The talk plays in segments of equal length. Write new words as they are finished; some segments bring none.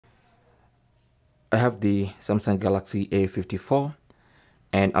I have the Samsung Galaxy A54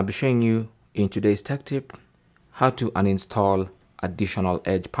 and I'll be showing you in today's tech tip how to uninstall additional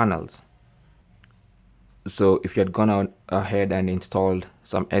edge panels. So if you had gone out ahead and installed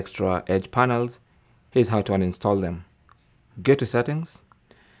some extra edge panels, here's how to uninstall them. Go to settings.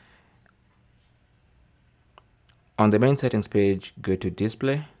 On the main settings page, go to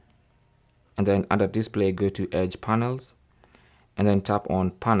display, and then under display go to edge panels, and then tap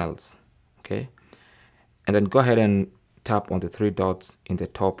on panels. Okay, and then go ahead and tap on the three dots in the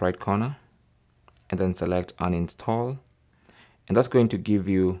top right corner and then select uninstall, and that's going to give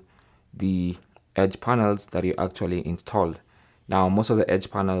you the edge panels that you actually installed. Now most of the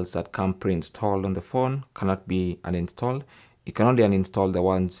edge panels that come pre-installed on the phone cannot be uninstalled. You can only uninstall the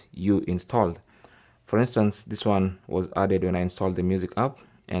ones you installed. For instance, this one was added when I installed the music app,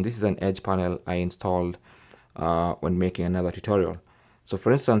 and this is an edge panel I installed when making another tutorial. So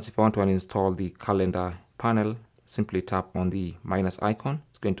for instance, if I want to uninstall the calendar panel, simply tap on the minus icon.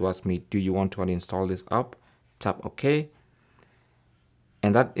 It's going to ask me, do you want to uninstall this app? Tap OK,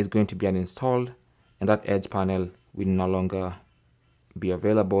 and that is going to be uninstalled, and that edge panel will no longer be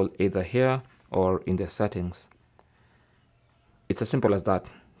available either here or in the settings. It's as simple as that.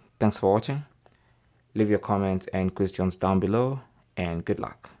 Thanks for watching. Leave your comments and questions down below, and good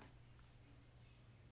luck.